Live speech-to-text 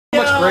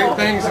great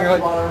things, and you're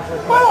like,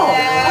 well,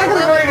 I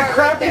could have made a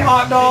crappy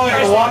hot dog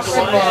and watch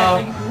some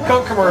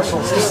Coke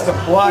commercials just to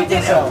black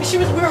this out. We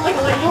were like,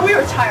 well, we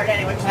were tired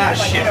anyway, because we were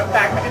like, you know,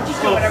 back and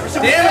just doing whatever.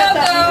 So we were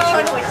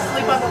trying to like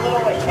sleep on the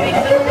little like things,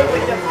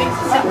 like the things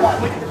to sit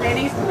on, like the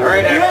panties. All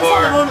right, we went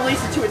Akbar. to the Mona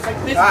Lisa too. It's like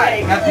this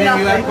big, nothing.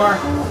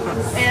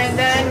 And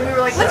then we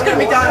were like, let's go to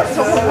McDonald's.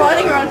 So we're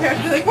running around Paris,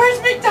 we're like,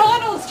 where's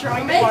McDonald's?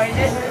 Trying to find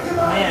it.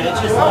 Man, it's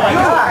just like,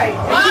 I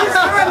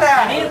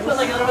need to put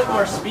like a little bit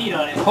more speed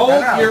on it.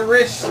 Hold your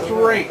wrist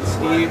straight,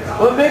 Steve.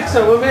 What mix?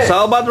 It's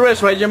all about the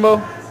wrist, right, Jimbo?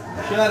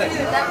 Shut it.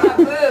 That's my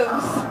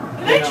boobs.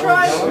 Can I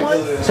try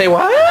one? Say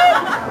what?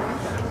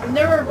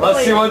 Never.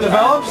 Let's see what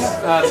develops.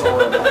 That's all.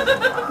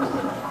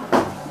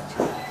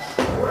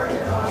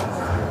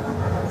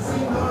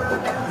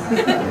 We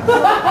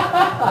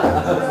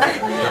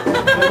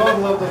both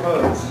love the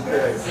pose.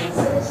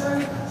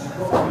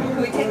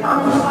 Can we take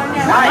off one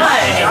now?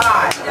 Nice.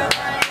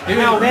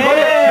 Now,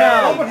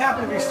 what would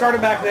happen if you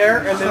started back there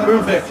and then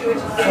moved it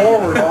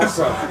forward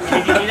also?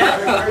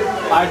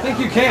 I think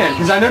you can,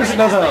 because I noticed it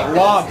does a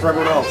lob for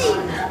everyone else.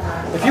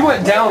 If you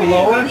went down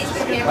lower,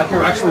 like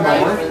you're actually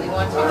lower,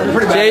 you're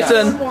pretty bad.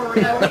 Jason. No,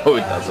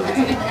 it doesn't.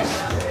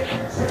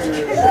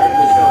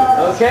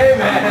 Okay,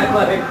 man.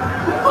 Like.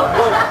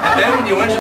 And then when you went